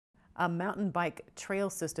A mountain bike trail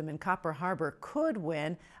system in Copper Harbor could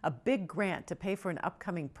win a big grant to pay for an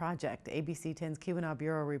upcoming project. ABC 10's Keweenaw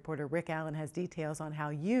Bureau reporter Rick Allen has details on how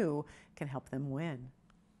you can help them win.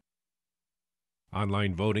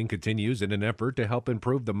 Online voting continues in an effort to help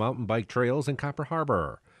improve the mountain bike trails in Copper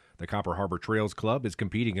Harbor. The Copper Harbor Trails Club is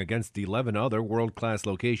competing against 11 other world-class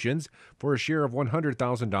locations for a share of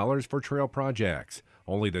 $100,000 for trail projects.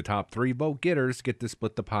 Only the top 3 vote getters get to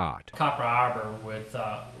split the pot. Copper Harbor, with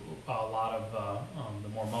a lot of the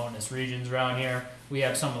more mountainous regions around here, we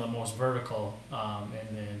have some of the most vertical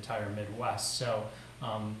in the entire Midwest. So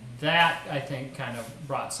that, I think, kind of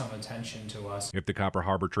brought some attention to us. If the Copper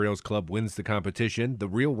Harbor Trails Club wins the competition, the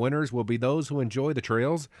real winners will be those who enjoy the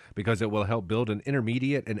trails because it will help build an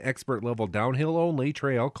intermediate and expert level downhill only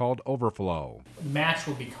trail called Overflow. The match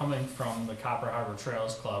will be coming from the Copper Harbor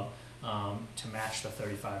Trails Club to match the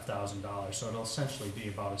 $35,000. So it'll essentially be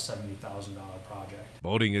about a $70,000 project.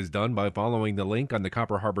 Voting is done by following the link on the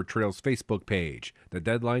Copper Harbor Trails Facebook page. The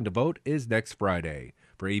deadline to vote is next Friday.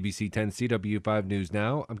 For ABC 10 CW5 News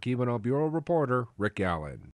Now, I'm Keweenaw Bureau reporter Rick Allen.